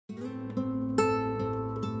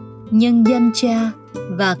nhân danh Cha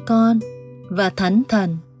và Con và Thánh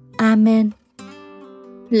Thần. Amen.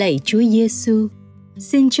 Lạy Chúa Giêsu,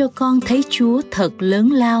 xin cho con thấy Chúa thật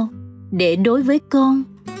lớn lao, để đối với con,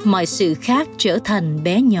 mọi sự khác trở thành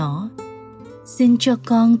bé nhỏ. Xin cho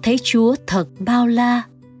con thấy Chúa thật bao la,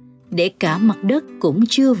 để cả mặt đất cũng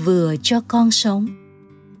chưa vừa cho con sống.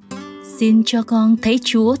 Xin cho con thấy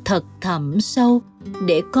Chúa thật thẳm sâu,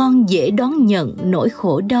 để con dễ đón nhận nỗi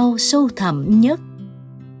khổ đau sâu thẳm nhất.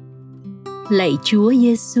 Lạy Chúa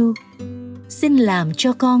Giêsu, xin làm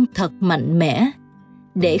cho con thật mạnh mẽ,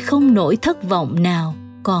 để không nỗi thất vọng nào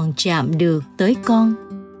còn chạm được tới con.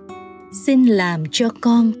 Xin làm cho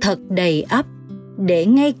con thật đầy ắp, để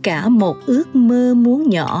ngay cả một ước mơ muốn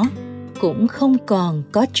nhỏ cũng không còn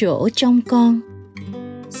có chỗ trong con.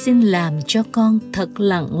 Xin làm cho con thật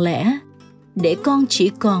lặng lẽ, để con chỉ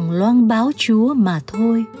còn loan báo Chúa mà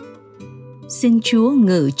thôi. Xin Chúa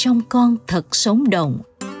ngự trong con thật sống động,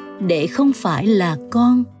 để không phải là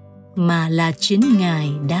con, mà là chính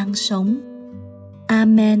Ngài đang sống.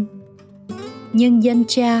 Amen. Nhân danh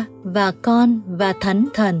Cha và Con và Thánh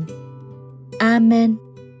Thần. Amen.